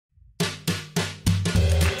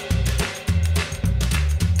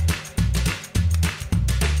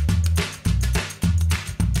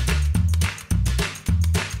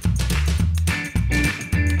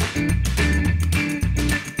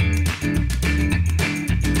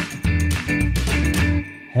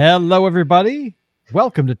Hello, everybody.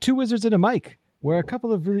 Welcome to Two Wizards and a Mic, where a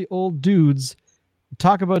couple of really old dudes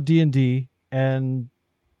talk about D&D, and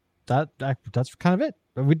that's kind of it.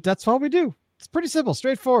 That's all we do. It's pretty simple,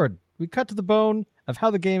 straightforward. We cut to the bone of how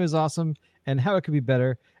the game is awesome and how it could be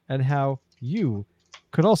better and how you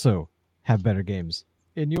could also have better games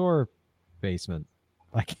in your basement,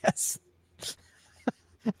 I guess.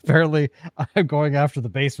 Apparently, I'm going after the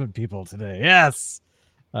basement people today. Yes.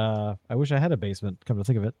 I wish I had a basement, come to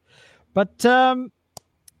think of it. But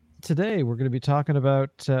today we're going to be talking about...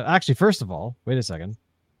 actually, first of all, wait a second.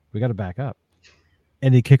 We got to back up.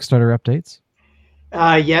 Any Kickstarter updates?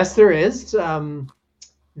 Yes, there is.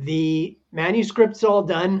 The manuscript's all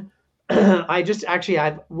done. I just actually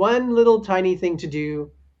had one little tiny thing to do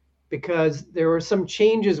because there were some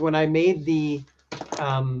changes when I made the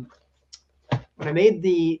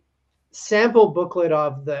sample booklet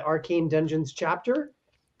of the Arcane Dungeons chapter.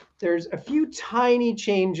 There's a few tiny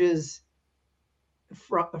changes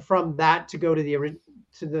from that to go to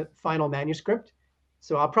the final manuscript.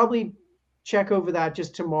 So I'll probably check over that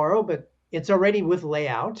just tomorrow, but it's already with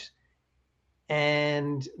layout.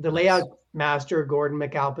 And the layout master, Gordon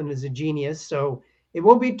McAlpin, is a genius. So it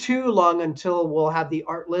won't be too long until we'll have the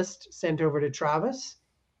art list sent over to Travis.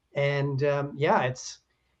 And it's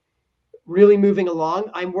really moving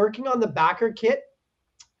along. I'm working on the backer kit.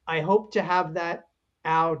 I hope to have that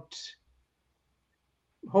out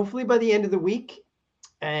hopefully by the end of the week.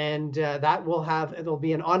 And it'll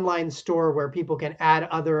be an online store where people can add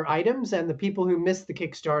other items, and the people who missed the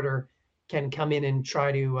Kickstarter can come in and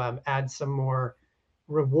try to add some more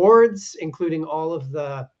rewards, including all of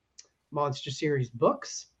the Monster Series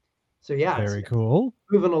books. So yeah, very cool.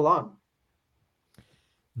 Moving along.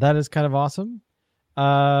 That is kind of awesome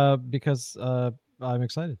because I'm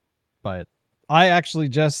excited by it. I actually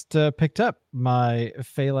just picked up my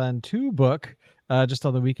Phelan 2 book just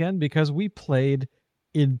on the weekend because we played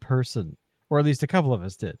in person, or at least a couple of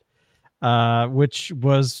us did, which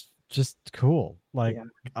was just cool. Like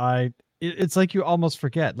it's like you almost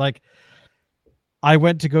forget. Like I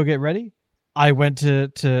went to go get ready. I went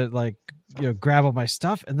to like, grab all my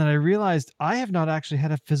stuff, and then I realized I have not actually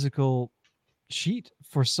had a physical sheet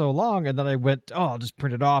for so long. And then I went, I'll just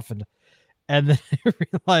print it off, and then I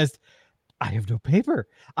realized I have no paper.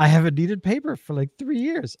 I haven't needed paper for like 3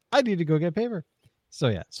 years. I need to go get paper. So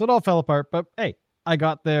it all fell apart. But hey, I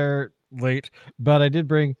got there late, but I did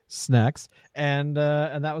bring snacks, and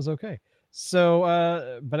that was okay.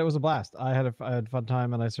 So, but it was a blast. I had a fun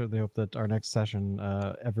time, and I certainly hope that our next session,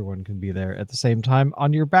 everyone can be there at the same time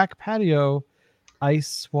on your back patio,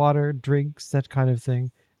 ice, water, drinks, that kind of thing,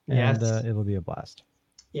 and it'll be a blast.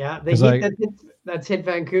 Yeah, the heat that's hit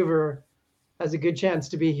Vancouver has a good chance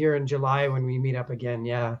to be here in July when we meet up again.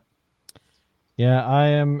 Yeah. Yeah, I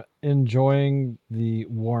am enjoying the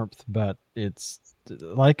warmth, but it's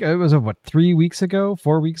like it was 4 weeks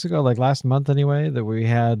ago, like last month anyway, that we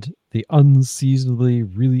had the unseasonably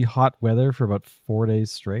really hot weather for about 4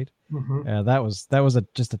 days straight. Mm-hmm. That was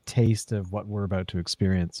just a taste of what we're about to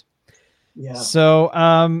experience. Yeah.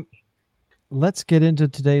 So let's get into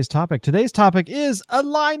today's topic. Today's topic is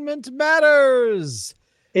alignment matters.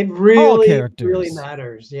 It really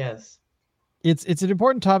matters. Yes. It's an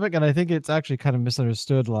important topic, and I think it's actually kind of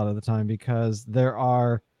misunderstood a lot of the time because there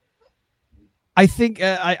are, I think,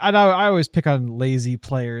 I always pick on lazy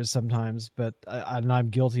players sometimes, but I'm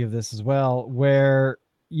guilty of this as well, where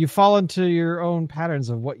you fall into your own patterns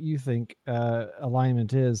of what you think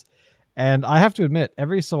alignment is. And I have to admit,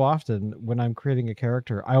 every so often when I'm creating a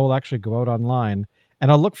character, I will actually go out online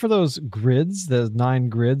and I'll look for those grids, the 9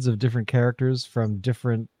 grids of different characters from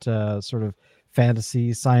different sort of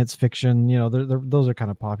fantasy, science fiction, those are kind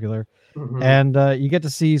of popular. Mm-hmm. And you get to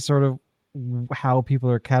see sort of how people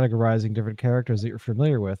are categorizing different characters that you're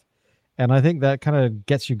familiar with. And I think that kind of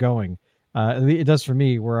gets you going. It does for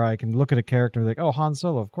me, where I can look at a character and like, oh, Han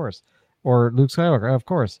Solo, of course. Or Luke Skywalker, of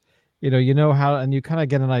course. You know how, and you kind of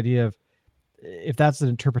get an idea of if that's an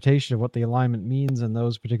interpretation of what the alignment means in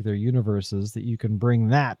those particular universes, that you can bring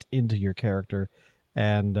that into your character.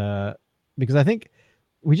 And because I think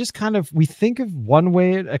we just we think of one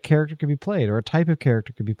way a character could be played, or a type of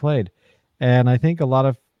character could be played. And I think a lot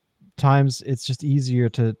of times it's just easier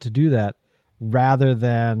to do that rather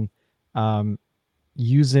than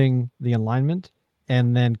using the alignment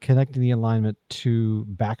and then connecting the alignment to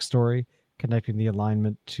backstory, connecting the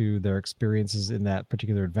alignment to their experiences in that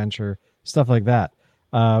particular adventure, stuff like that,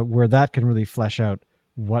 where that can really flesh out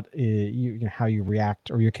what how you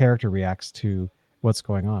react, or your character reacts to what's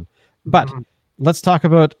going on. But let's talk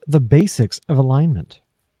about the basics of alignment.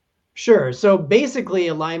 Sure. So basically,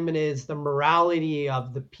 alignment is the morality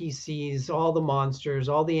of the PCs, all the monsters,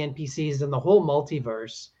 all the NPCs, and the whole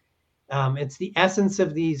multiverse. It's the essence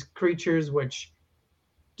of these creatures, which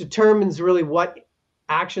determines really what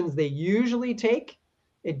actions they usually take.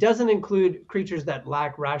 It doesn't include creatures that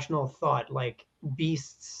lack rational thought, like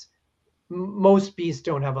beasts. Most beasts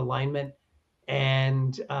don't have alignment,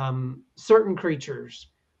 and certain creatures.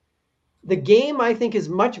 The game, I think, is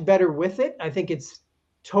much better with it. I think it's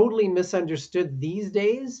totally misunderstood these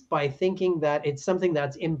days by thinking that it's something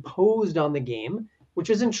that's imposed on the game,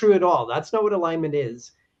 which isn't true at all. That's not what alignment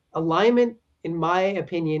is. Alignment, in my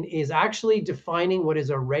opinion, is actually defining what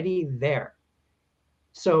is already there.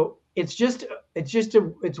 So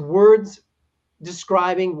it's words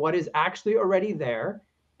describing what is actually already there,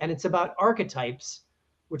 and it's about archetypes,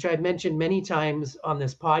 which I've mentioned many times on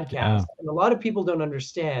this podcast, Yeah. and a lot of people don't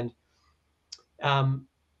understand um,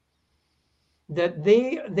 that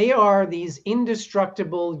they are these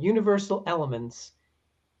indestructible universal elements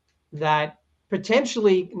that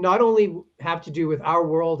potentially not only have to do with our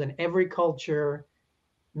world and every culture,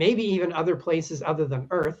 maybe even other places other than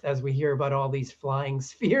Earth, as we hear about all these flying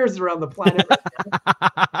spheres around the planet.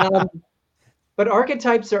 Um, but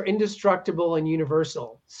archetypes are indestructible and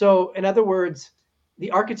universal. So, in other words,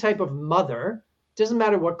 the archetype of mother doesn't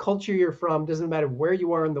matter what culture you're from, doesn't matter where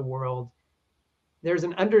you are in the world. There's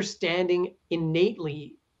an understanding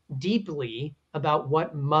innately, deeply about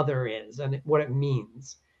what mother is and what it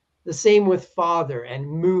means. The same with father and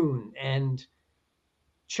moon and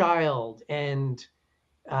child and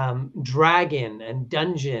dragon and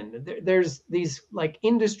dungeon. There's these like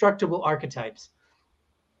indestructible archetypes.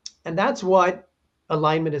 And that's what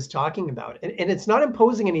alignment is talking about. And it's not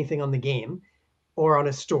imposing anything on the game or on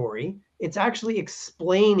a story, it's actually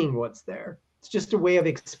explaining what's there. It's just a way of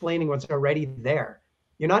explaining what's already there.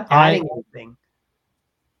 You're not I adding anything.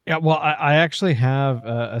 Yeah, well, I actually have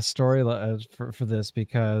a story for this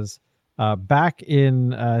because back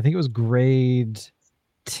in I think it was grade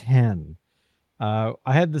 10, I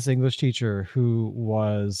had this English teacher who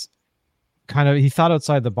was he thought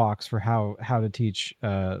outside the box for how to teach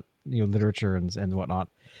literature and whatnot.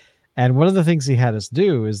 And one of the things he had us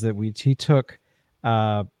do is that he took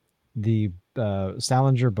uh, the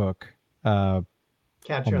Salinger book. Oh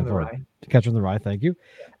Catcher my in the lord, Rye. Catcher in the Rye. Thank you.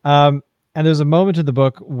 And there's a moment in the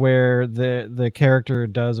book where the character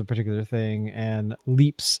does a particular thing and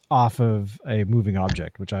leaps off of a moving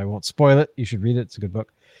object, which I won't spoil it. You should read it. It's a good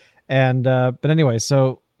book. And but anyway,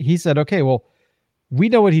 so he said, okay, well, we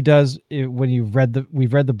know what he does when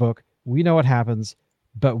we've read the book. We know what happens,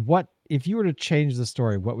 but what if you were to change the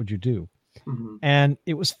story? What would you do? Mm-hmm. And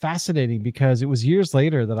it was fascinating because it was years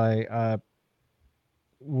later that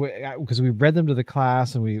because we read them to the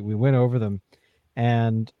class and we went over them,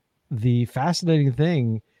 and the fascinating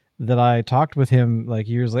thing that I talked with him like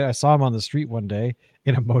years later, I saw him on the street one day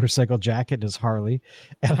in a motorcycle jacket and his Harley,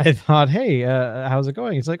 and I thought, hey, how's it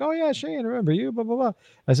going? He's like, oh yeah, Shane, remember you, blah blah blah.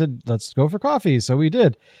 I said, let's go for coffee, so we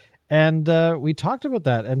did. And we talked about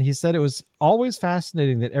that, and he said it was always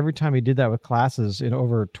fascinating that every time he did that with classes in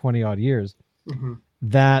over 20 odd years, Mm-hmm.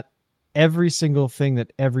 that every single thing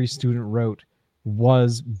that every student wrote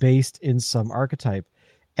was based in some archetype.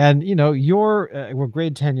 And you're well,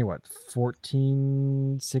 grade 10, you're what,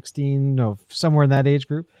 14, 16, no, somewhere in that age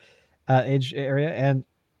group, age area. And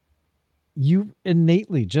you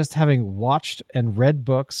innately, just having watched and read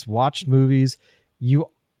books, watched movies, you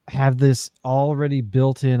have this already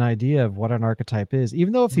built-in idea of what an archetype is,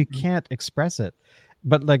 even though if you Mm-hmm. can't express it.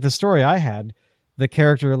 But like the story I had, the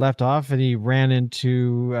character left off and he ran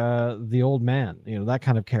into the old man, that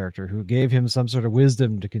kind of character who gave him some sort of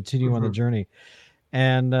wisdom to continue on the Mm-hmm. journey.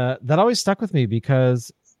 And that always stuck with me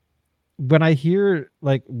because when I hear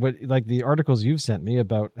like the articles you've sent me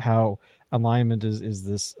about how alignment is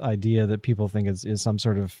this idea that people think is some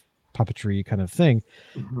sort of puppetry kind of thing,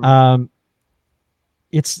 Mm-hmm. um,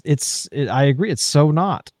 I agree, it's so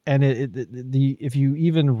not. And if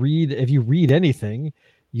you read anything,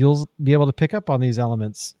 you'll be able to pick up on these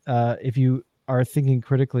elements if you are thinking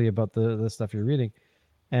critically about the stuff you're reading,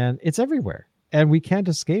 and it's everywhere, and we can't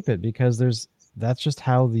escape it because that's just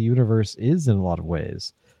how the universe is in a lot of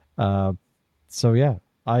ways. uh so yeah,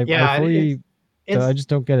 I Yeah, fully, I it's just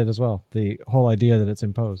don't get it as well, the whole idea that it's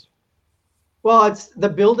imposed. well, it's the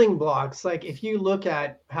building blocks. Like if you look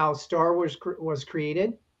at how Star Wars was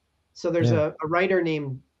created, so there's Yeah.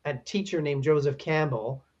 a teacher named Joseph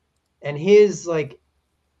Campbell, and his like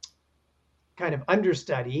kind of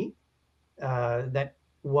understudy that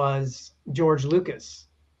was George Lucas.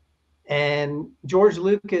 And George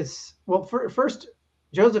Lucas, well, first,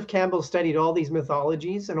 Joseph Campbell studied all these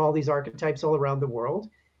mythologies and all these archetypes all around the world.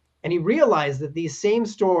 And he realized that these same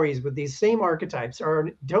stories with these same archetypes are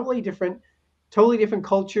totally different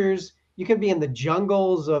cultures. You can be in the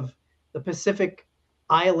jungles of the Pacific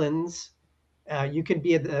Islands. You could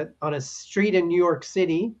be on a street in New York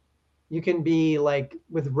City. You can be like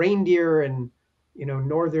with reindeer and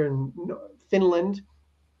northern Finland.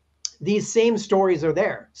 These same stories are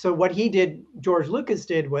there. So what George Lucas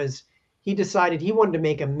did, was he decided he wanted to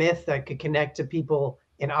make a myth that could connect to people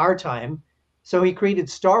in our time. So he created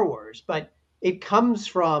Star Wars, but it comes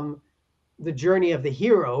from the journey of the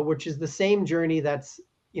hero, which is the same journey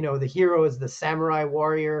the hero is the samurai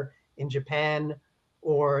warrior in Japan,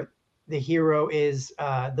 or the hero is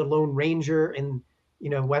the Lone Ranger in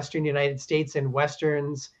Western United States and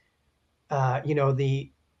Westerns,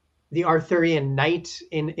 the Arthurian knight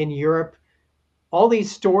in Europe. All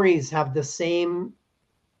these stories have the same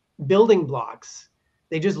building blocks.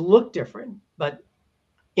 They just look different, but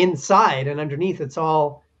inside and underneath, it's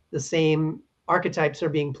all the same archetypes are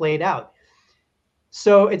being played out.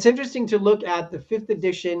 So it's interesting to look at the 5th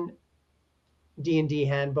edition D&D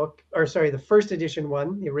handbook, or sorry, the 1st edition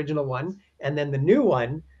one, the original one, and then the new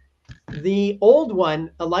one. The old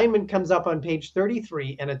one, alignment comes up on page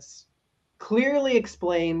 33, and it's clearly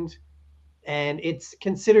explained, and it's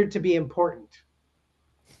considered to be important.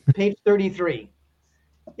 Page 33.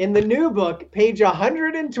 In the new book, page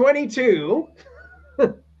 122,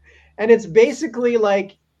 and it's basically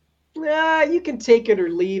like, you can take it or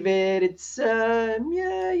leave it. It's,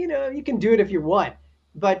 you can do it if you want.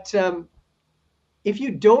 But if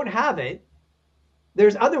you don't have it,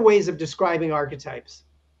 there's other ways of describing archetypes.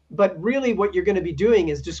 But really what you're going to be doing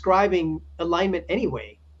is describing alignment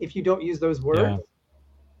anyway, if you don't use those words. Yeah.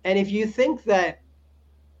 And if you think that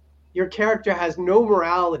your character has no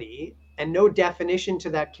morality and no definition to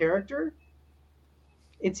that character,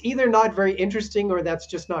 it's either not very interesting or that's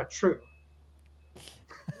just not true.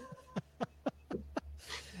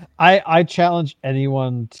 I challenge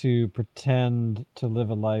anyone to pretend to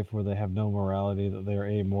live a life where they have no morality, that they are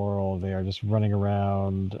amoral, they are just running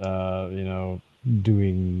around,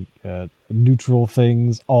 doing neutral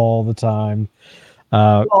things all the time.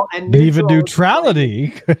 And but even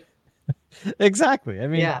neutrality, exactly. I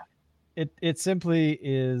mean, yeah. It simply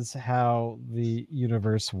is how the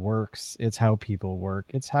universe works. It's how people work.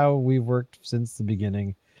 It's how we've worked since the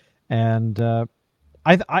beginning. And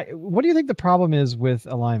what do you think the problem is with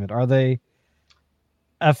alignment? Are they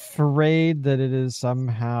afraid that it is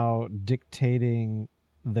somehow dictating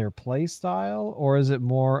their play style, or is it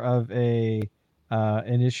more of an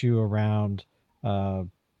issue around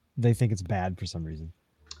they think it's bad for some reason?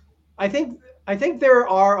 I think there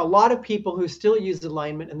are a lot of people who still use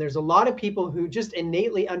alignment, and there's a lot of people who just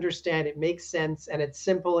innately understand it makes sense and it's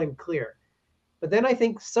simple and clear. But then I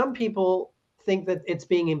think some people think that it's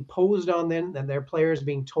being imposed on them, and their players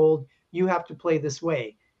being told, you have to play this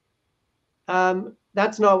way.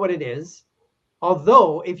 That's not what it is.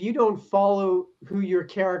 Although if you don't follow who your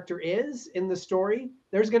character is in the story,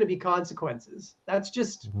 there's going to be consequences. That's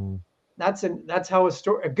just that's how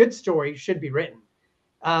a good story should be written.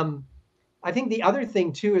 I think the other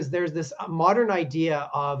thing too is there's this modern idea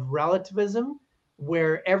of relativism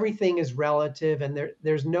where everything is relative, and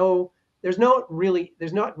there's not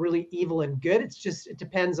really evil and good. It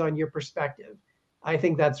depends on your perspective. I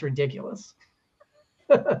think that's ridiculous.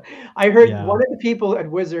 I heard one of the people at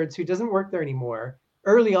Wizards, who doesn't work there anymore,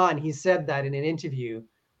 early on, he said that in an interview,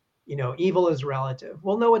 evil is relative.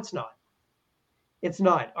 Well, no, it's not. It's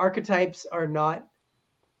not. Archetypes are not,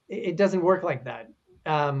 it doesn't work like that.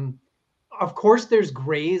 Of course, there's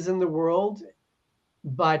grays in the world,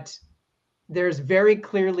 but there's very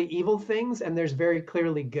clearly evil things and there's very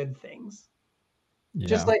clearly good things. Yeah.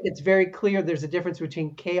 Just like it's very clear there's a difference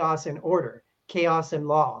between chaos and order, chaos and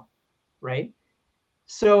law, right?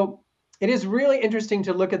 So it is really interesting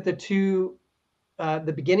to look at the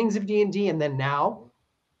beginnings of D&D and then now.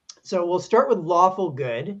 So we'll start with lawful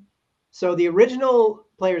good. So the original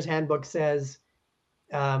Player's Handbook says,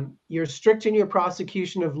 you're strict in your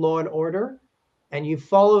prosecution of law and order, and you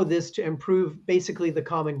follow this to improve basically the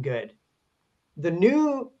common good. The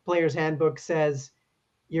new Player's Handbook says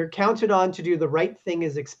you're counted on to do the right thing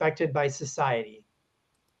as expected by society.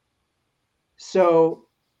 So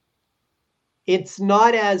it's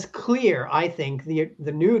not as clear, I think,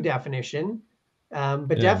 the new definition,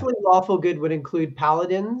 but definitely lawful good would include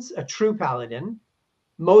paladins, a true paladin,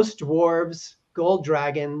 most dwarves, gold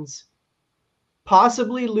dragons,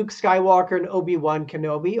 possibly Luke Skywalker and Obi-Wan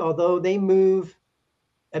Kenobi, although they move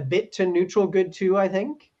a bit to neutral good too, I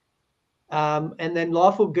think. And then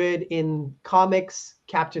lawful good in comics,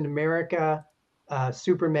 Captain America,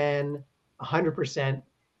 Superman, 100%.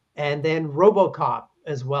 And then RoboCop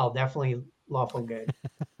as well. Definitely lawful good.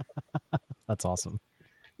 That's awesome.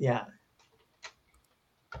 Yeah.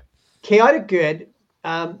 Chaotic good.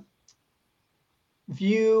 Um,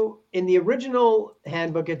 view in the original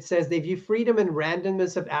handbook, it says they view freedom and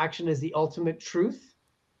randomness of action as the ultimate truth.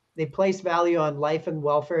 They place value on life and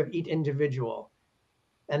welfare of each individual.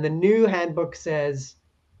 And the new handbook says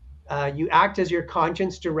you act as your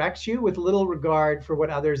conscience directs you with little regard for what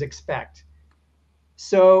others expect.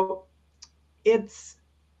 So it's,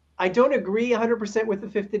 I don't agree 100% with the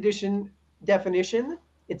fifth edition definition.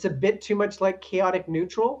 It's a bit too much like chaotic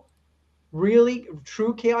neutral. Really,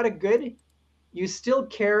 true chaotic good, you still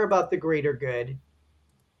care about the greater good.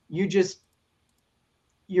 You just,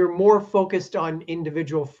 you're more focused on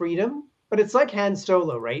individual freedom. But it's like Han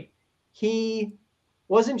Solo, right? He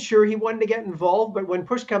wasn't sure he wanted to get involved, but when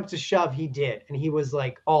push comes to shove, he did. And he was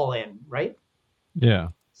like all in, right? Yeah.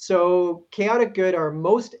 So chaotic good are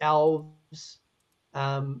most elves,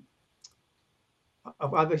 um,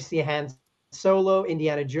 obviously Han Solo,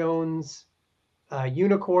 Indiana Jones,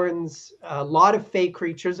 unicorns, a lot of fey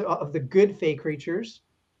creatures, of the good fey creatures.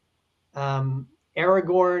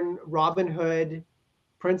 Aragorn, Robin Hood,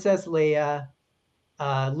 Princess Leia,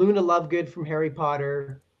 Luna Lovegood from Harry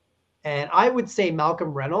Potter, and I would say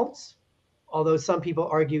Malcolm Reynolds, although some people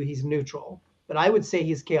argue he's neutral, but I would say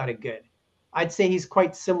he's chaotic good. I'd say he's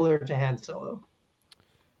quite similar to Han Solo.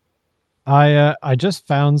 I just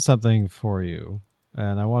found something for you,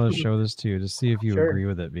 and I want to show this to you to see if you Sure. agree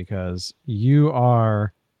with it, because you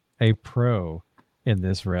are a pro in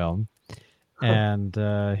this realm. And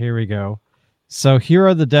here we go. So here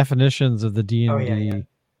are the definitions of the D Oh and yeah, yeah. D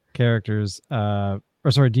characters, or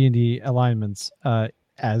sorry, D&D alignments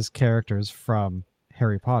as characters from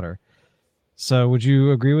Harry Potter. So would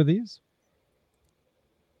you agree with these?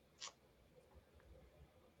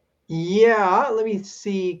 Yeah, let me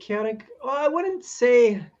see. Chaotic. Oh, I wouldn't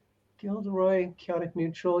say Gilderoy, chaotic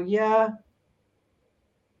neutral. Yeah.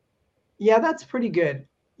 Yeah, that's pretty good.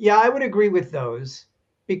 Yeah, I would agree with those.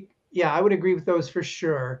 Yeah, I would agree with those for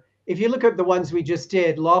sure. If you look at the ones we just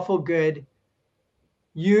did, lawful good,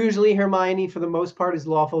 usually Hermione for the most part is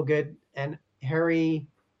lawful good, and Harry,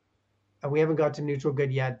 we haven't got to neutral good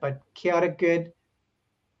yet, but chaotic good.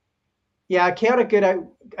 Yeah, chaotic good.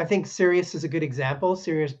 I think Sirius is a good example.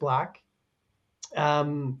 Sirius Black.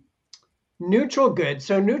 Um, Neutral good.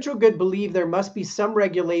 So neutral good believe there must be some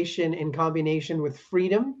regulation in combination with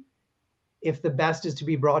freedom if the best is to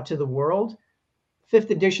be brought to the world. Fifth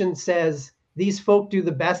edition says these folk do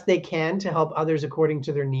the best they can to help others according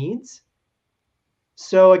to their needs.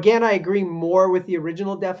 So again, I agree more with the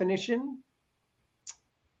original definition,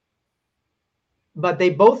 but they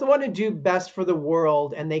both want to do best for the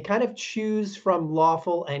world, and they kind of choose from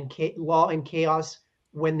lawful and law and chaos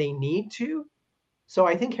when they need to. So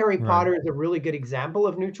I think Harry Right. Potter is a really good example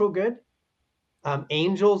of neutral good.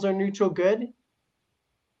 Angels are neutral good.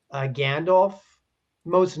 Gandalf,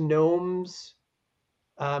 most gnomes,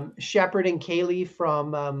 Shepard and Kaylee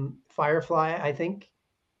from Firefly, I think,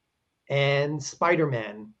 and Spider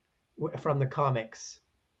Man from the comics.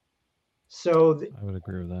 So, I would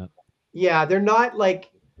agree with that. yeah, they're not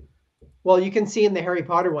like, well, you can see in the Harry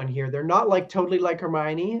Potter one here, they're not like totally like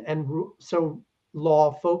Hermione and so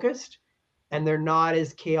law focused, and they're not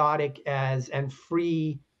as chaotic as and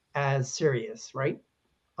free as Sirius, right?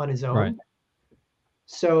 On his Right. own.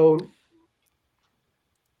 So,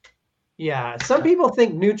 yeah, some people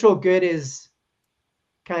think neutral good is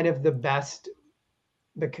kind of the best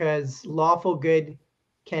because lawful good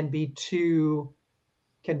can be too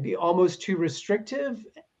can be almost too restrictive,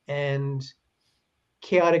 and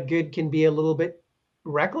chaotic good can be a little bit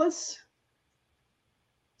reckless.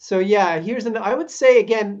 So yeah, here's an I would say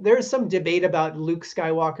again, there's some debate about Luke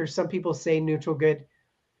Skywalker. Some people say neutral good.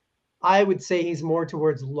 I would say he's more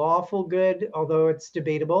towards lawful good, although it's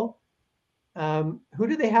debatable. Who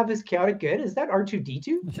do they have as chaotic good? Is that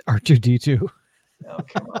R2D2? R2D2. Oh,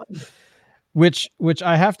 come on. Which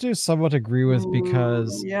I have to somewhat agree with,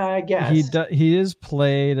 because Yeah, I guess. he is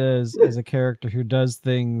played as a character who does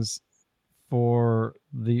things for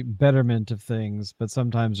the betterment of things, but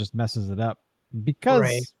sometimes just messes it up Right.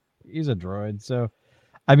 because he's a droid. So,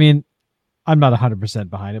 I mean, I'm not 100%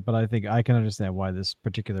 behind it, but I think I can understand why this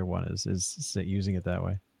particular one is using it that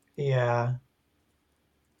way. Yeah.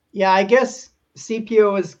 Yeah, I guess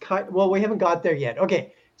CPO is cut. Well, we haven't got there yet.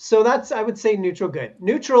 Okay. So that's, I would say, neutral good.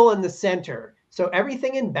 Neutral in the center. So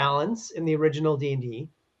everything in balance in the original D&D,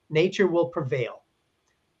 nature will prevail.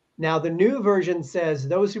 Now, the new version says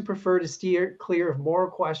those who prefer to steer clear of moral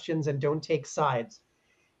questions and don't take sides.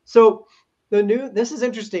 So this is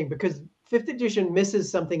interesting because fifth edition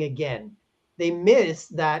misses something again. They miss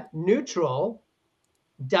that neutral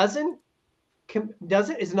doesn't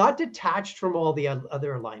is not detached from all the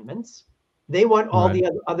other alignments. They want all Right.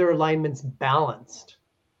 the other alignments balanced,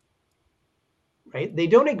 right? They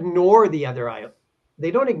don't ignore the other.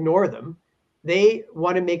 They don't ignore them. They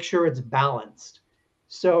want to make sure it's balanced.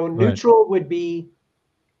 So Right. neutral would be,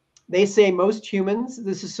 they say most humans,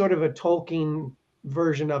 this is sort of a Tolkien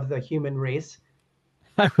version of the human race.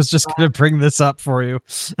 I was just going to bring this up for you.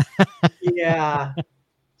 Yeah.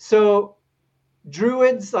 So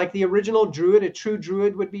druids, like the original druid, a true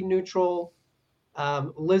druid would be neutral.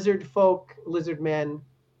 Lizard folk, lizard men,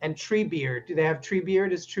 and Treebeard. Do they have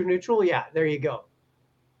Treebeard as true neutral? Yeah, there you go.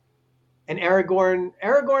 And Aragorn,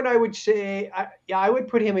 I would say, I would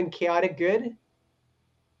put him in chaotic good.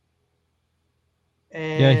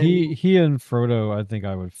 Yeah, And he and Frodo, I think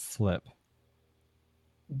I would flip.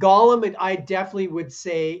 Gollum, I definitely would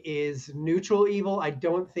say is neutral evil. I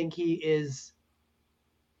don't think he is,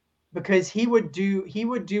 because he would do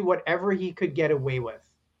whatever he could get away with.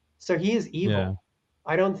 So he is Yeah. evil.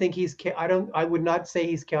 I don't think he's I would not say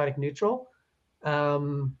he's chaotic neutral.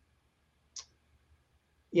 Um,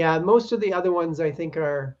 yeah, most of the other ones I think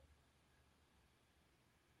are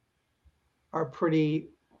pretty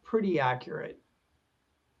accurate.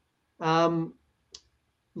 Um,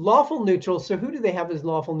 lawful neutral. So who do they have as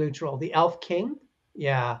lawful neutral? The Elf King?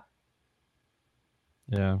 Yeah,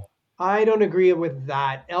 Yeah. I don't agree with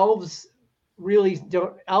that. Elves really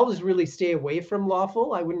stay away from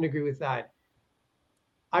lawful. I wouldn't agree with that.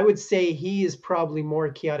 I would say he is probably more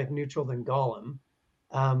chaotic neutral than Gollum.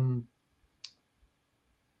 Um,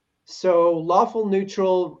 so lawful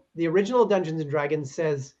neutral, the original Dungeons and Dragons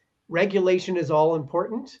says regulation is all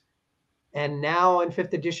important. And now in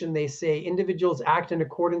fifth edition, they say individuals act in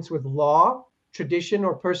accordance with law, tradition,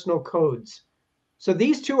 or personal codes. So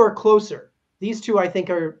these two are closer. These two, I think,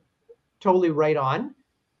 are totally right on.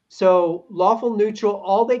 So lawful neutral,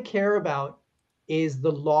 all they care about is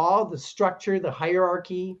the law, the structure, the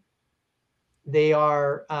hierarchy. They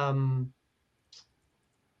are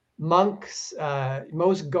monks,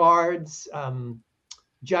 most guards,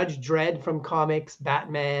 Judge Dredd from comics,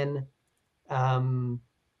 Batman. Um,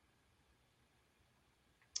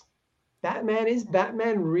 is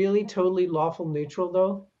Batman really totally lawful neutral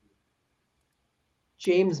though?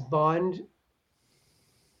 James Bond.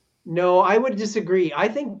 No, I would disagree. I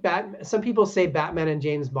think some people say Batman and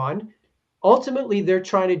James Bond. Ultimately, they're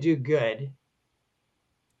trying to do good.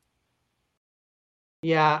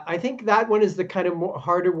 Yeah, I think that one is the kind of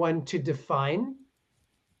harder one to define.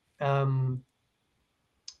 Um,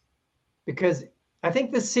 because I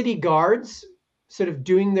think the city guards sort of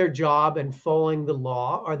doing their job and following the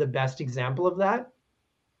law are the best example of that,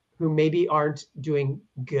 who maybe aren't doing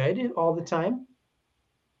good all the time.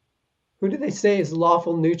 Who do they say is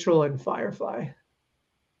lawful neutral in Firefly?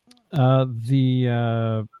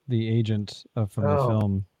 The agent from the Oh,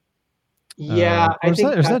 film. yeah, I Or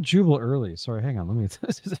think is that, that Jubal Early? Sorry, hang on. Let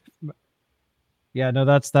me. Yeah, no,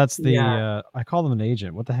 that's yeah. the. I call him an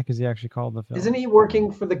agent. What the heck is he actually called in the Isn't film? he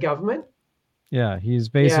working for the government? Yeah, he's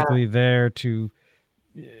Yeah, basically there to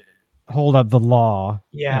hold up the law,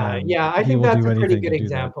 yeah, and yeah. I he think will that's do a pretty anything to good do that.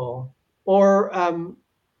 example. Or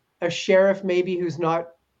a sheriff maybe who's not,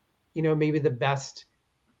 maybe the best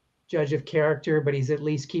judge of character, but he's at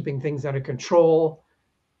least keeping things under control.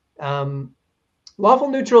 Um, lawful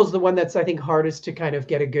neutral is the one that's I think hardest to kind of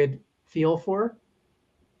get a good feel for.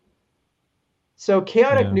 So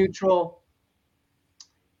chaotic Yeah. neutral,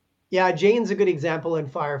 yeah, Jane's a good example in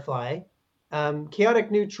Firefly. Chaotic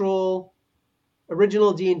neutral,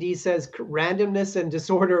 original D&D says randomness and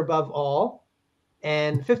disorder above all.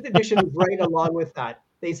 And fifth edition is right along with that.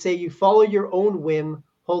 They say you follow your own whim,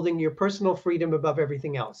 holding your personal freedom above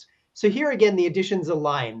everything else. So here again, the editions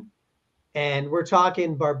align. And we're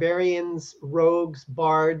talking barbarians, rogues,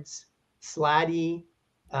 bards, Slatty,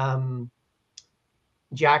 um,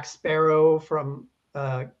 Jack Sparrow from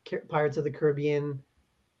Pirates of the Caribbean,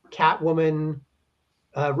 Catwoman,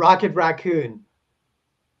 Rocket Raccoon.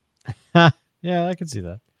 Yeah, I can see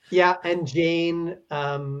that. Yeah, and Jane.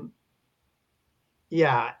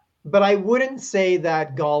 Yeah, but I wouldn't say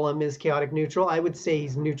that Gollum is chaotic neutral. I would say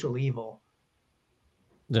he's neutral evil.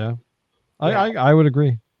 Yeah, Yeah, I would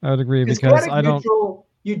agree. I would agree because because chaotic I don't. neutral,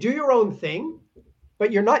 you do your own thing,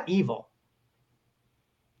 but you're not evil.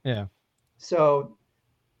 Yeah. So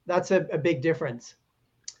that's a big difference.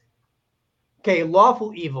 Okay,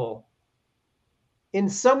 lawful evil. In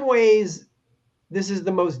some ways, this is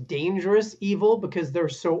the most dangerous evil because they're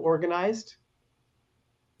so organized.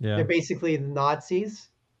 Yeah. They're basically the Nazis.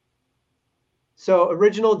 So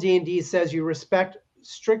original D&D says you respect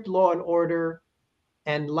strict law and order,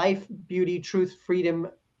 and life, beauty, truth, freedom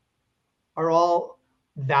are all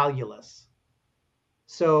valueless.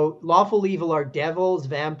 So lawful evil are devils,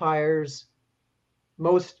 vampires,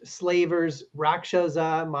 most slavers,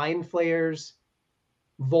 Rakshasa, mind flayers,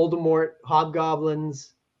 Voldemort,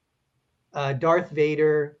 hobgoblins, Darth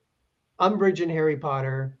Vader, Umbridge and Harry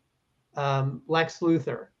Potter, Lex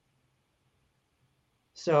Luthor.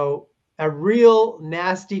 So a real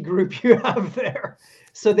nasty group you have there.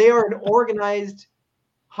 So they are an organized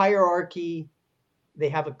hierarchy. They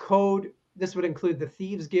have a code. This would include the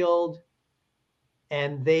Thieves Guild.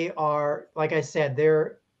 And they are, like I said,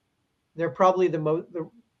 they're probably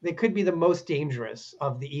they could be the most dangerous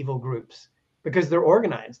of the evil groups because they're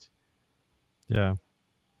organized. Yeah.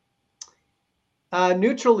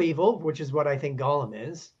 Neutral evil, which is what I think Gollum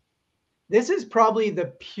is. This is probably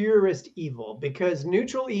the purest evil because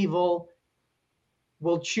neutral evil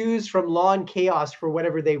will choose from law and chaos for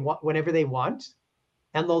whatever they want, whenever they want,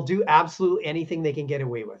 and they'll do absolutely anything they can get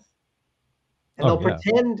away with. And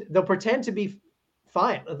they'll pretend to be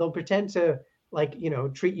fine. They'll pretend to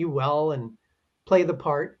treat you well and play the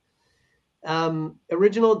part.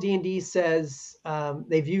 Original D&D says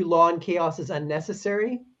they view law and chaos as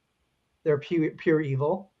unnecessary. They're pure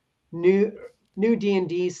evil. New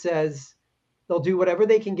D&D says they'll do whatever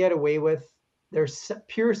they can get away with. They're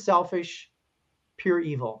pure selfish, pure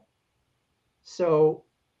evil. So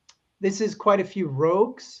this is quite a few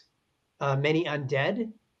rogues, many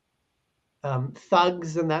undead,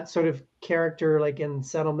 thugs and that sort of character, like in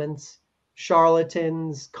settlements,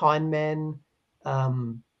 charlatans, con men.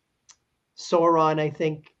 Sauron, I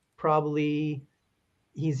think probably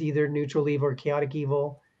he's either neutral evil or chaotic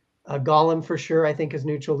evil. Gollum for sure, I think, is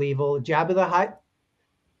neutral evil. Jabba the Hutt,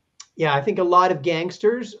 yeah, I think a lot of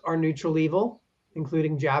gangsters are neutral evil,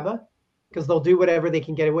 including Jabba, because they'll do whatever they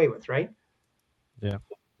can get away with, right? Yeah.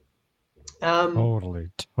 Totally.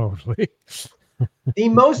 The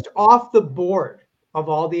most off the board of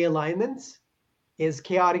all the alignments is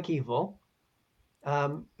chaotic evil.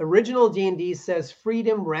 Original D&D says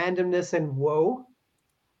freedom, randomness, and woe.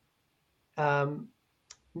 The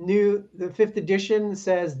 5th edition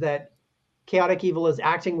says that chaotic evil is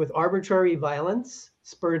acting with arbitrary violence,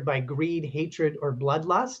 spurred by greed, hatred, or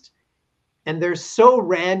bloodlust. And they're so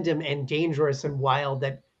random and dangerous and wild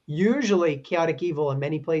that usually chaotic evil in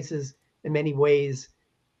many places, in many ways,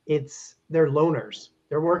 they're loners.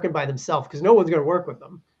 They're working by themselves because no one's going to work with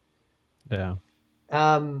them. Yeah.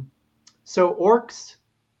 So orcs,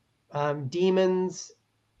 demons,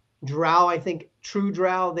 drow, I think true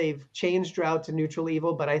drow, they've changed drow to neutral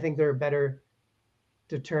evil, but I think they're better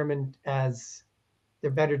defined as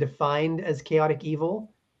chaotic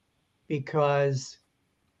evil because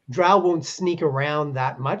drow won't sneak around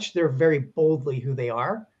that much. They're very boldly who they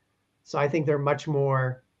are. So I think they're much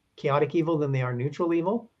more chaotic evil than they are neutral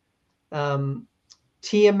evil.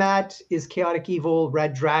 Tiamat is chaotic evil,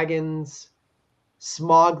 red dragons,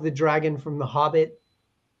 Smaug the dragon from The Hobbit,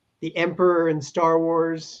 the Emperor in Star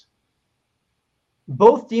Wars,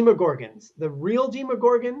 both Demogorgons, the real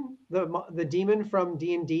Demogorgon, the demon from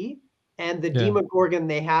D&D, and the Demogorgon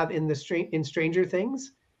they have in Stranger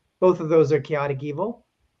Things. Both of those are chaotic evil.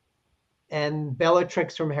 And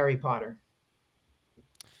Bellatrix from Harry Potter.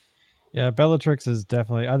 Yeah, Bellatrix is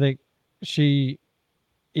definitely, I think she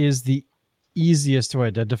is the easiest to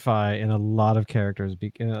identify in a lot of characters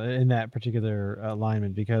in that particular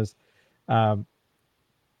alignment because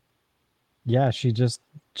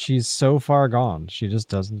she's so far gone. She just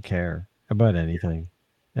doesn't care about anything.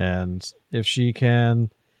 And if she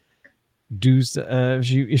can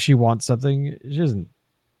if she wants something, she doesn't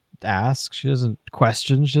ask, she doesn't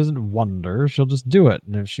question, she doesn't wonder, she'll just do it.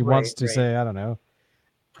 And if she wants to say, I don't know,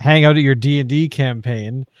 hang out at your D&D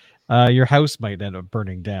campaign, your house might end up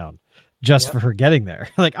burning down just for her getting there.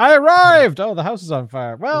 Like, I arrived. Oh, the house is on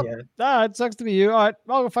fire. Well, it sucks to be you. All right,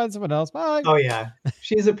 I'll go find someone else. Bye. Oh yeah,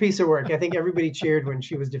 she's a piece of work. I think everybody cheered when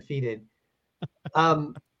she was defeated.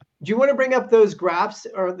 Do you want to bring up those graphs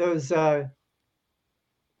or those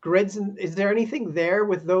grids? And is there anything there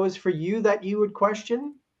with those for you that you would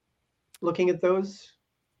question? Looking at those.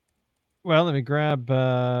 Well, let me grab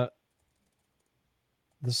the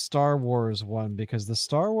Star Wars one because the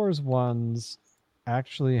Star Wars ones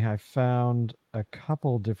actually I found a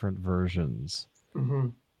couple different versions. Mm-hmm.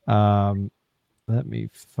 Let me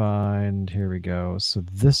find, here we go. So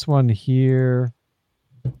this one here,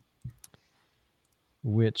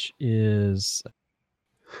 which is,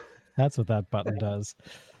 that's what that button does.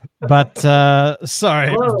 But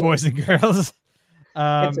sorry, boys and girls.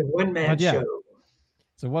 It's a one-man show.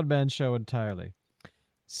 It's a one-man show entirely.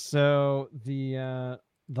 So the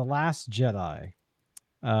Last Jedi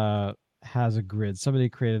has a grid. Somebody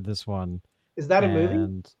created this one. Is that a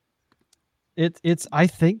movie? It's I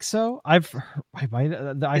think so. I Is it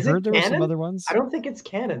heard there were some canon? other I ones. don't think it's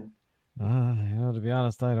canon. To be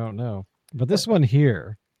honest, I don't know. But this one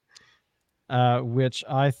here, which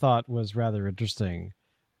I thought was rather interesting,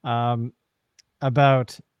 um,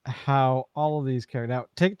 about how all of these characters. Now,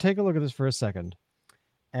 take a look at this for a second,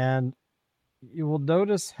 and you will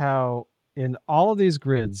notice how in all of these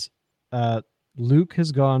grids, uh, Luke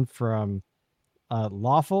has gone from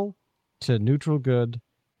lawful to neutral good,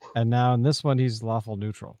 and now in this one he's lawful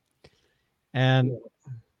neutral. And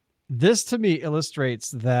this to me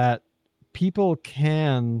illustrates that people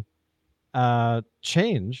can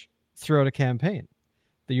change throughout a campaign.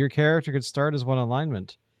 That your character could start as one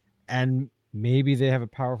alignment, and maybe they have a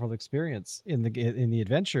powerful experience in the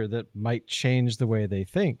adventure that might change the way they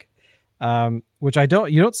think, which you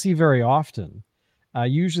don't see very often. You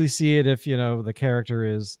usually see it if the character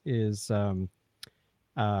is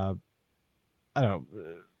I don't know,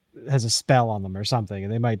 has a spell on them or something,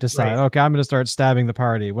 and they might decide, Right. okay, I'm going to start stabbing the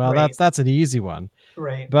party. Well, Right. that's an easy one,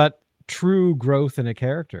 Right. but true growth in a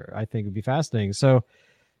character, I think, would be fascinating. So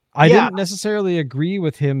I Yeah. didn't necessarily agree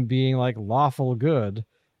with him being like lawful good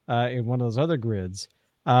in one of those other grids.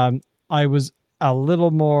 I was a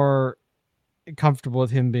little more comfortable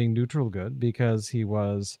with him being neutral good because he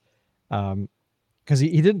was, because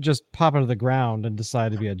he didn't just pop out of the ground and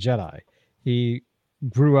decide to be a Jedi. He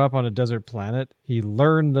grew up on a desert planet. He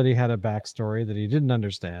learned that he had a backstory that he didn't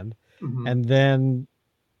understand, Mhm. and then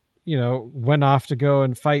went off to go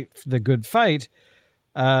and fight the good fight,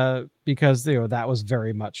 because that was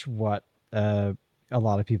very much what a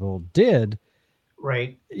lot of people did.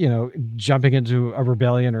 Right. Jumping into a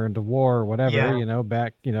rebellion or into war or whatever. Yeah.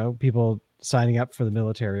 Back. People signing up for the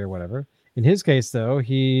military or whatever. In his case, though,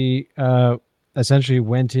 he essentially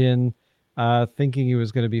went in thinking he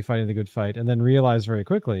was going to be fighting the good fight, and then realized very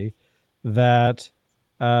quickly that,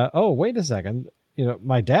 oh, wait a second,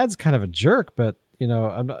 my dad's kind of a jerk, but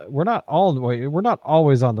we're not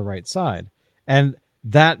always on the right side, and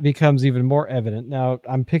that becomes even more evident. Now,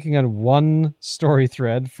 I'm picking on one story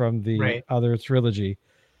thread from the Right. other trilogy,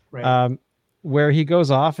 Right. where he goes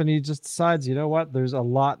off and he just decides, there's a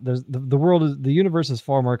lot. The world the universe is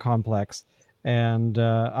far more complex, and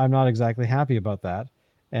I'm not exactly happy about that.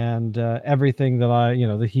 And everything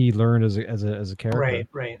that he learned as a character, Right.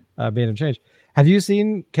 Right. made him change. Have you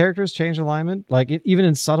seen characters change alignment, like even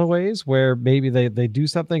in subtle ways, where maybe they do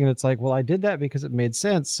something and it's like, well, I did that because it made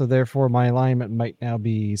sense, so therefore my alignment might now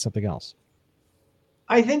be something else.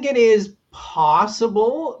 I think it is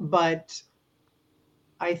possible, but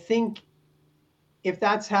I think if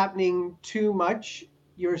that's happening too much,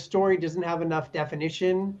 your story doesn't have enough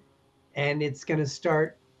definition and it's going to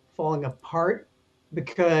start falling apart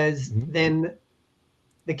because Mhm. then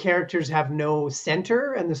the characters have no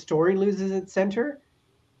center and the story loses its center.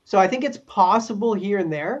 So I think it's possible here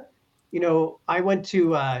and there. I went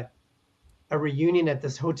to a reunion at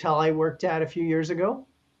this hotel I worked at a few years ago,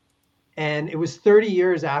 and it was 30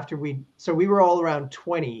 years after we were all around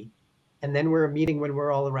 20, and then we're meeting when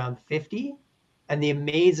we're all around 50. And the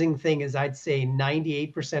amazing thing is, I'd say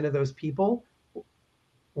 98% of those people,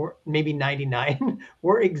 or maybe 99,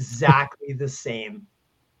 were exactly the same.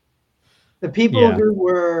 The people Yeah. who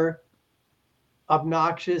were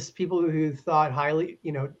obnoxious, people who thought highly,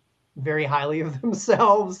 very highly of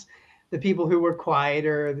themselves, the people who were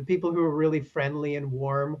quieter, the people who were really friendly and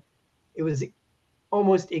warm, it was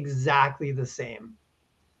almost exactly the same.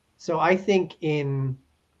 So I think in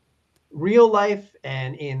real life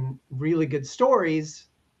and in really good stories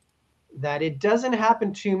that it doesn't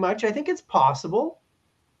happen too much. I think it's possible.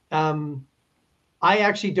 Um, I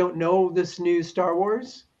actually don't know this new Star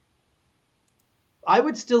Wars. I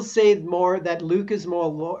would still say more that Luke is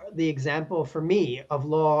more the example for me of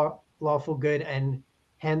lawful good, and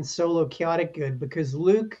Han Solo chaotic good, because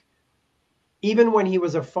Luke, even when he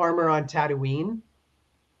was a farmer on Tatooine,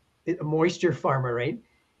 a moisture farmer, right?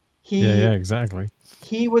 Yeah, He exactly.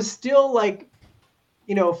 he was still like,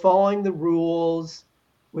 following the rules.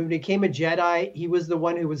 When he became a Jedi, he was the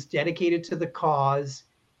one who was dedicated to the cause.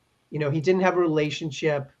 He didn't have a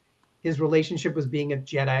relationship. His relationship was being a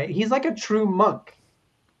Jedi. He's like a true monk,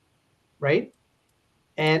 right?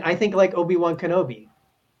 And I think like Obi-Wan Kenobi.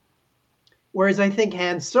 Whereas I think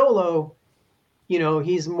Han Solo,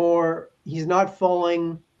 he's not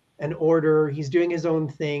following an order. He's doing his own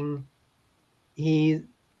thing. He,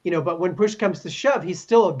 but when push comes to shove, he's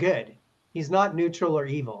still a good. He's not neutral or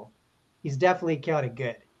evil. He's definitely chaotic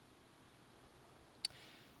good.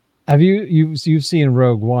 Have you've seen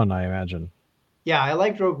Rogue One, I imagine? Yeah, I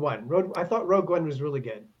liked Rogue One. I thought Rogue One was really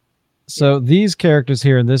good. Yeah, So these characters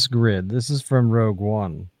here in this grid, this is from Rogue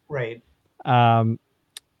One. right. Um,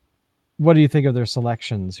 what do you think of their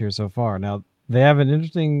selections here so far? Now, they have an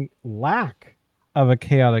interesting lack of a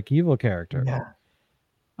chaotic evil character,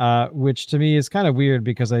 Yeah. which to me is kind of weird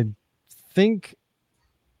because I think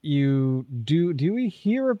you do we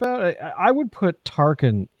hear about it? I would put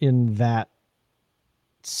Tarkin in that.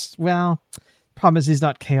 Well, problem is he's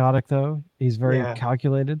not chaotic though. He's very Yeah.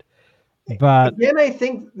 calculated. But Again, I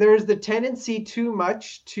think there's the tendency too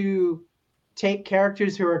much to take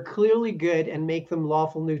characters who are clearly good and make them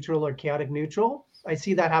lawful neutral or chaotic neutral. I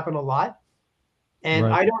see that happen a lot. And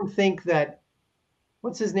right, I don't think that,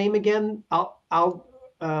 what's his name again? The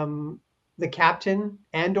captain,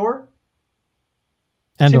 Andor.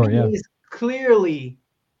 To Andor, me, yeah, he's clearly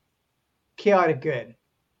chaotic good.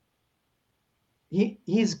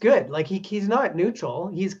 He's good. Like he's not neutral.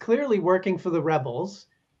 He's clearly working for the rebels.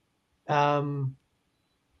 Um,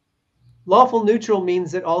 Lawful neutral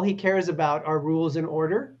means that all he cares about are rules and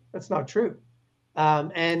order. That's not true.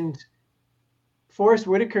 And Forrest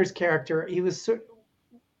Whitaker's character,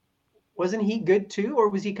 wasn't he good too, or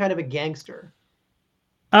was he kind of a gangster?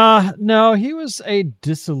 no, he was a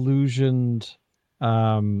disillusioned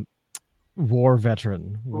um war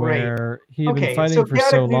veteran Right. where he had been Okay. So fighting for so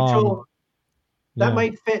chaotic long. neutral, that Yeah.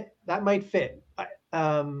 might fit. That might fit.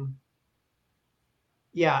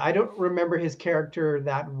 Yeah, I don't remember his character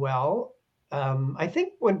that well. I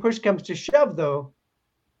think when push comes to shove, though,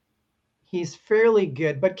 he's fairly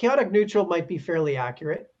good, but chaotic neutral might be fairly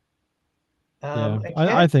accurate. Yeah, I I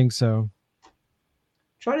can't think so.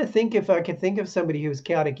 try to think if I could think of somebody who was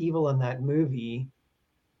chaotic evil in that movie.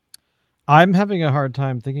 I'm having a hard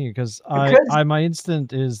time thinking because Because I my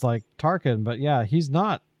instant is like Tarkin, but yeah, he's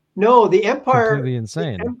not no, completely the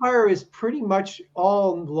insane. Empire is pretty much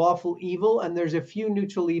all lawful evil, and there's a few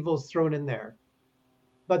neutral evils thrown in there.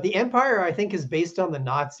 But the Empire, I think, is based on the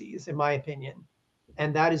Nazis, in my opinion,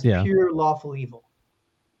 and that is Yeah. pure lawful evil.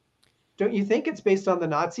 Don't you think it's based on the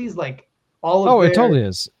Nazis? Like all of Oh, it their, totally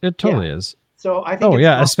is. It yeah. totally is. So I think Oh it's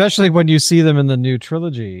yeah, especially when you see them in the new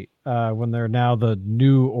trilogy, when they're now the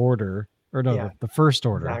New Order, or no, yeah, the First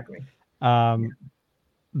Order. exactly. Yeah. Um,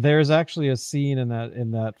 there's actually a scene in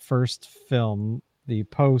that first film, the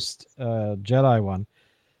post Jedi one,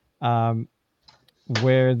 um,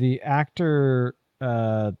 where the actor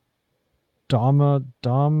Dom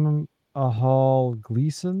Ahal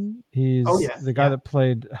Gleason, Oh he's yes, the guy yeah, that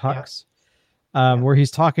played yeah, Hux, yeah, where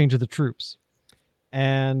he's talking to the troops.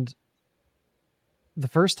 And the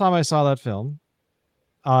first time I saw that film,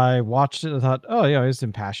 I watched it and thought, oh yeah, he's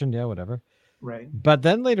impassioned, yeah, whatever. right. But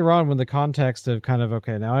then later on, when the context of kind of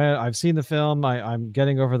okay, now I've seen the film, I'm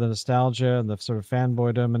getting over the nostalgia and the sort of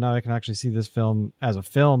fanboydom, and now I can actually see this film as a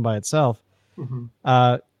film by itself. Hmm.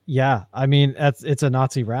 Uh, yeah, I mean, it's a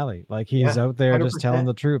Nazi rally. Like he's Yeah, out there just telling 100%.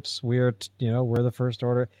 the troops, we're we're the First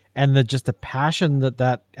Order, and the passion that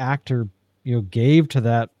that actor gave to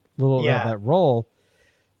that little Yeah, that role,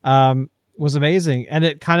 um, was amazing. And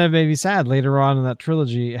it kind of made me sad later on in that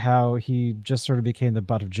trilogy how he just sort of became the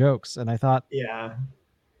butt of jokes. And I thought, yeah,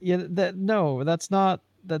 yeah, that no, that's not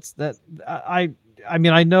that's that I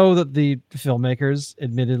mean, I know that the filmmakers,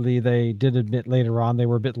 admittedly, they did admit later on they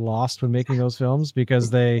were a bit lost when making those films because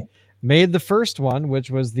they made the first one, which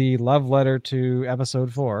was the love letter to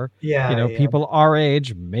Episode 4. yeah, yeah, People our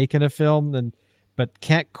age making a film and but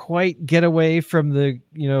can't quite get away from the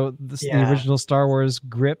the yeah, original Star Wars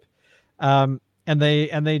grip. And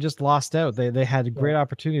they just lost out. They had a yeah. great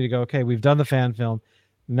opportunity to go, okay, we've done the fan film.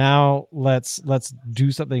 Now let's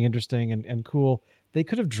do something interesting and cool. They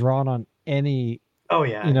could have drawn on any Oh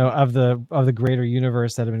yeah, yeah, of the greater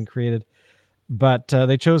universe that had been created, but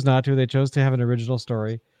they chose not to. They chose to have an original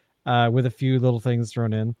story with a few little things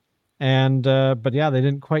thrown in, and but yeah, they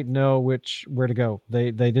didn't quite know where to go.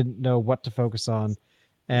 They didn't know what to focus on,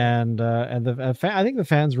 yeah. and I think the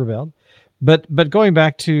fans rebelled. But going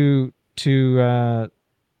back to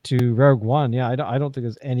Rogue One, yeah, I don't think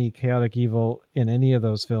there's any chaotic evil in any of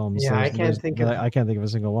those films. Yeah, I can't think of I can't think of a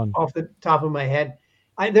single one. off the top of my head.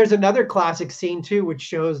 There's another classic scene too, which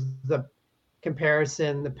shows the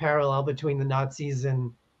comparison, the parallel between the Nazis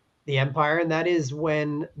and the Empire, and that is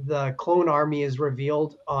when the clone army is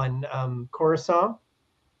revealed on Coruscant.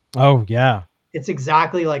 Oh yeah, It's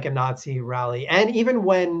exactly like a Nazi rally. And even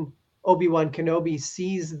when Obi-Wan Kenobi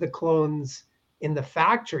sees the clones in the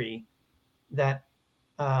factory that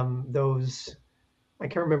those, I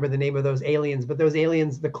can't remember the name of those aliens, but those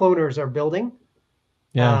aliens, the cloners are building.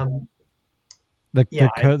 yeah. Um, yeah,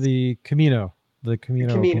 it's The Camino, the the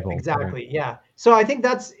Camino Camino, people, right? exactly. Yeah. So I think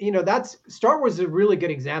that's Star Wars is a really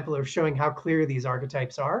good example of showing how clear these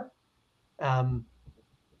archetypes are. Um,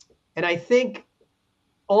 and I think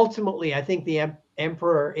ultimately, I think the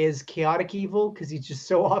Emperor is chaotic evil because he's just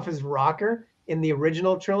so off his rocker in the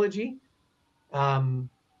original trilogy.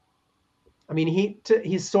 I mean,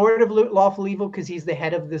 he's sort of lawful evil because he's the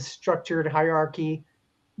head of this structured hierarchy,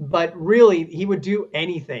 but really he would do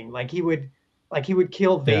anything. He would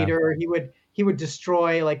kill Yeah. Vader. He would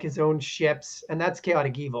destroy like his own ships, and that's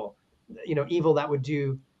chaotic evil. You know, evil that would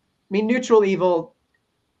do. I mean, neutral evil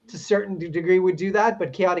to a certain degree would do that,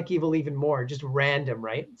 but chaotic evil even more, just random,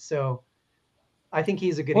 right? So I think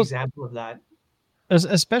he's a good Well, example of that.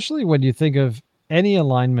 especially when you think of any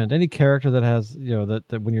alignment, any character that has,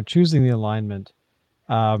 that when you're choosing the alignment,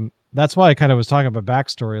 that's why I kind of was talking about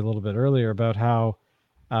backstory a little bit earlier about how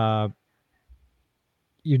uh,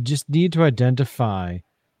 you just need to identify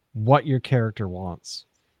what your character wants,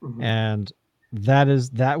 Mhm. and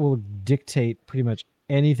that will dictate pretty much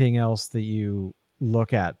anything else that you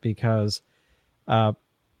look at, because uh,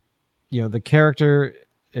 the character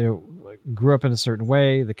grew up in a certain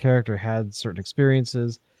way, the character had certain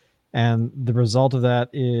experiences, and the result of that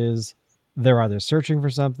is they're either searching for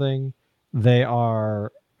something, they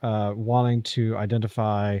are wanting to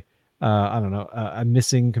identify I don't know, a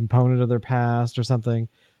missing component of their past or something,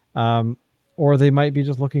 um, or they might be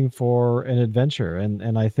just looking for an adventure,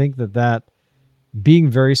 and I think that being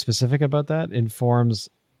very specific about that informs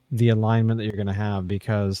the alignment that you're going to have,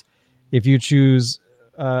 because if you choose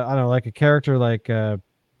I don't know, like a character like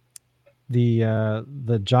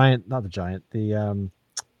the giant, not the giant, the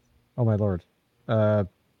oh my lord, uh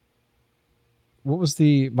what was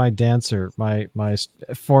the my dancer, my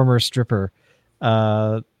former stripper,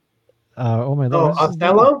 uh oh my lord, Oh, what's his name?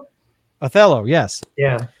 Othello? Othello, yes.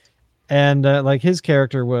 Yeah. And like his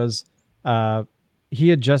character was uh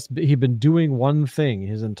he'd been doing one thing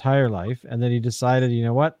his entire life, and then he decided, you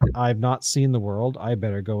know what, I've not seen the world, I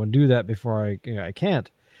better go and do that before I can't.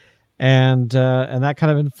 And that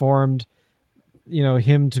kind of informed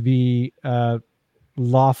him to be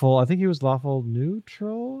lawful, I think he was lawful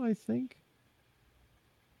neutral, I think.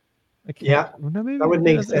 I can't, Yeah. no, That maybe would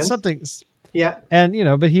make it's sense. something. Yeah. And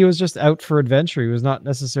but he was just out for adventure, he was not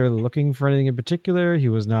necessarily looking for anything in particular, he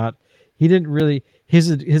didn't really,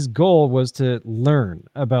 his goal was to learn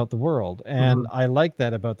about the world. And Mhm. I like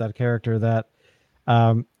that about that character, that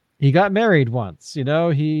um he got married once, he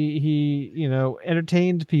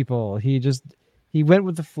entertained people, he went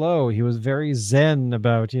with the flow, he was very zen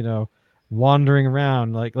about wandering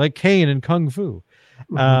around like Kane in Kung Fu,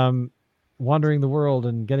 Mhm. um wandering the world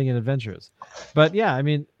and getting in adventures. But yeah, I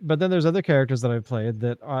mean, but then there's other characters that I've played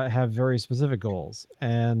that have very specific goals,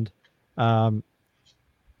 and um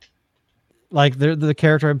like the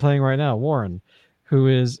character I'm playing right now, Warren, who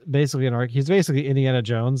is basically he's basically Indiana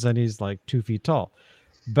Jones, and he's like 2 feet tall.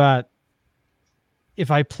 But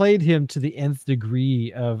if I played him to the nth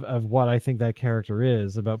degree of what I think that character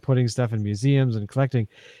is about putting stuff in museums and collecting,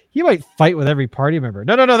 he might fight with every party member.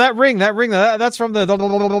 No, no, no, that's from the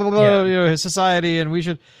Yeah. his society, and we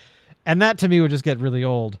should. And that to me would just get really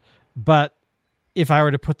old. But if I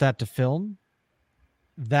were to put that to film,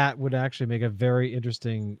 that would actually make a very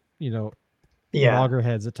interesting, Yeah.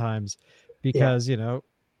 loggerheads at times, Yeah. because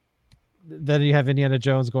then you have Indiana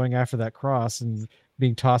Jones going after that cross and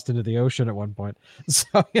being tossed into the ocean at one point.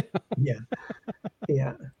 So, Yeah.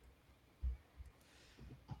 Yeah.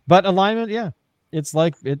 but alignment, yeah, it's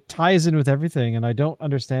like it ties in with everything, and I don't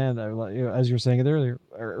understand, as you were saying it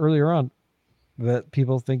earlier on, that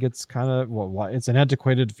people think it's kind of why it's an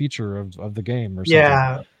antiquated feature of the game or something.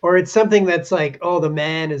 Yeah. Or it's something that's like, oh, the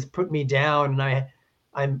man has put me down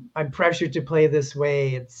and I'm pressured to play this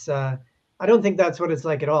way. It's I don't think that's what it's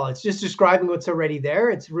like at all. It's just describing what's already there.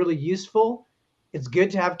 It's really useful. It's good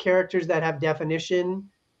to have characters that have definition.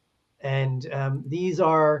 And these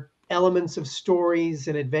are elements of stories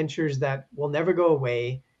and adventures that will never go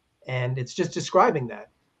away. And it's just describing that.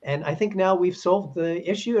 And I think now we've solved the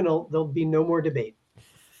issue, and there'll be no more debate.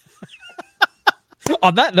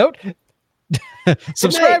 On that note, Good night.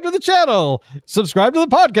 subscribe to the channel, subscribe to the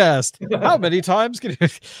podcast. How many times can you?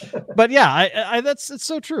 But yeah, it's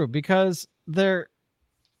so true, because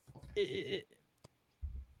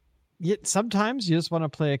sometimes you just want to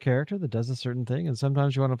play a character that does a certain thing, and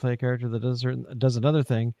sometimes you want to play a character that does another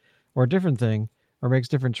thing, or a different thing, or makes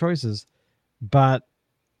different choices. But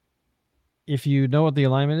if you know what the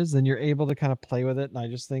alignment is, then you're able to kind of play with it. And I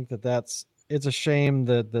just think it's a shame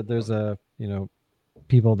that there's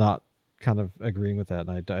people not kind of agreeing with that.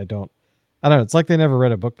 And I don't know. It's like they never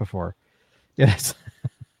read a book before. Yes. I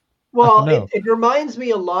don't Well, know. it reminds me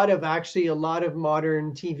a lot of actually a lot of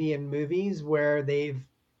modern TV and movies where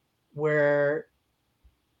where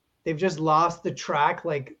they've just lost the track,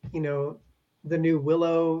 like the new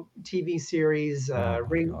Willow TV series, Oh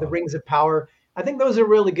my The God. Rings of Power, I think those are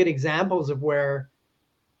really good examples of where,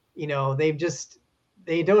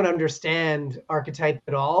 they don't understand archetype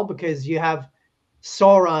at all, because you have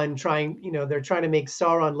Sauron they're trying to make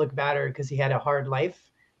Sauron look better because he had a hard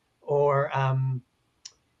life, or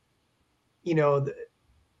you know,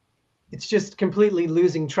 it's just completely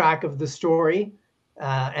losing track of the story,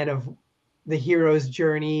 and of the hero's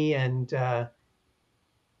journey. And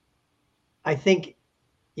I think,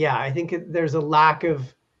 I think there's a lack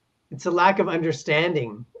of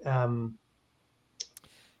understanding.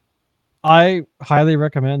 I highly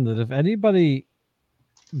recommend that if anybody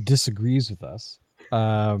disagrees with us,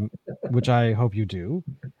 which I hope you do,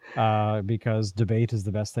 because debate is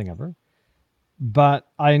the best thing ever. But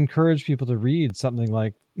I encourage people to read something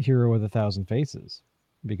like Hero with a Thousand Faces,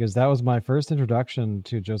 because that was my first introduction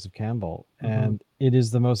to Joseph Campbell, and it is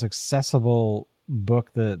the most accessible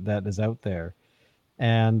book that is out there,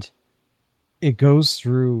 and it goes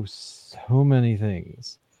through so many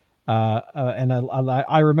things. And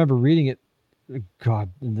I remember reading it, God,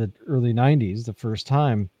 in the early '90s, the first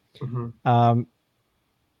time,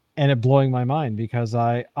 and it blowing my mind, because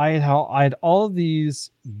I had all of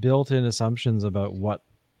these built-in assumptions about what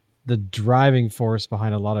the driving force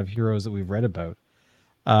behind a lot of heroes that we've read about,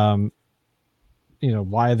 why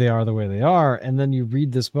they are the way they are, and then you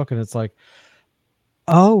read this book and it's like,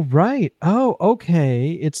 oh right, oh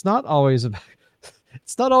okay, it's not always about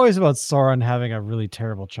Sauron having a really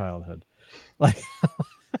terrible childhood, like.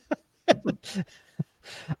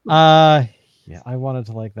 Yeah, I wanted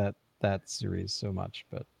to like that series so much,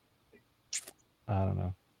 but I don't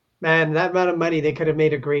know. Man, that amount of money, they could have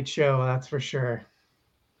made a great show, that's for sure.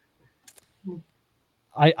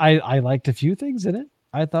 I liked a few things in it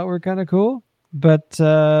I thought were kind of cool, but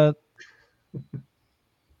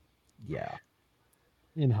yeah,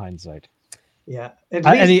 in hindsight. Yeah.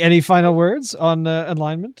 Any final words on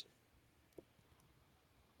alignment,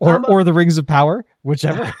 or the Rings of Power,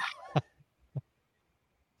 whichever?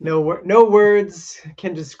 No words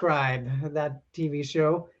can describe that TV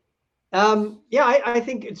show. I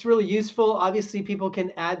think it's really useful. Obviously, people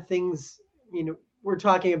can add things. We're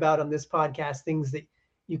talking about on this podcast things that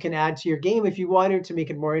you can add to your game if you wanted to make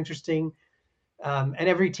it more interesting. And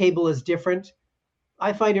every table is different.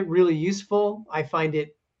 I find it really useful. I find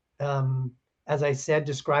it, as I said,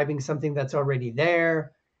 describing something that's already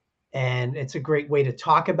there, and it's a great way to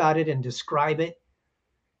talk about it and describe it.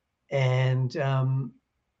 And and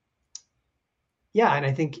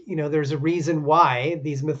I think, there's a reason why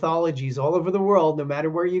these mythologies all over the world, no matter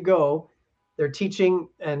where you go, they're teaching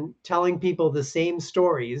and telling people the same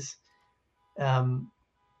stories. I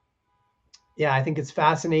think it's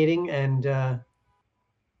fascinating, and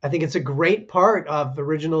I think it's a great part of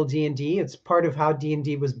original D&D. It's part of how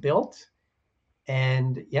D&D was built.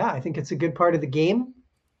 And I think it's a good part of the game.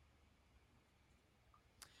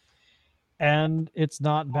 And it's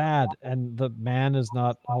not bad. And the man is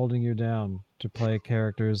not holding you down to play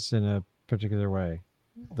characters in a particular way.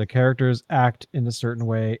 The characters act in a certain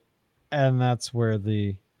way, and that's where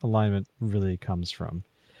the alignment really comes from.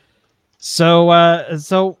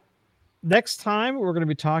 So next time we're going to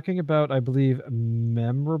be talking about, I believe,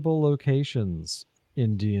 memorable locations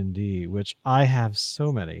in D&D, which I have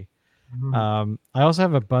so many. I also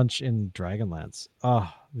have a bunch in Dragonlance.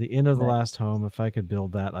 Oh, the Inn of the Last Home. If I could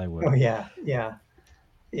build that, I would. Oh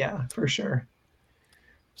yeah, for sure.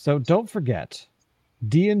 So don't forget,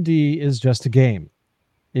 D&D is just a game.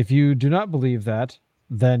 If you do not believe that,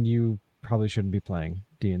 then you probably shouldn't be playing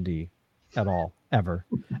D&D at all, ever,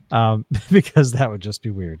 because that would just be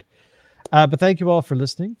weird. But thank you all for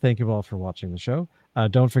listening. Thank you all for watching the show.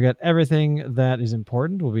 Don't forget, everything that is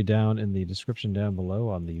important will be down in the description down below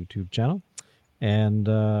on the YouTube channel. And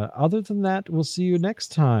other than that, we'll see you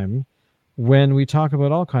next time when we talk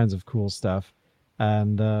about all kinds of cool stuff.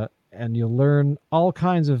 And you'll learn all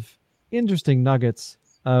kinds of interesting nuggets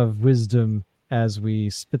of wisdom as we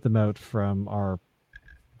spit them out from our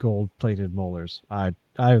gold-plated molars. I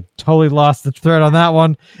totally lost the thread on that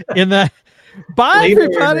one. Bye,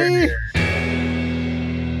 everybody!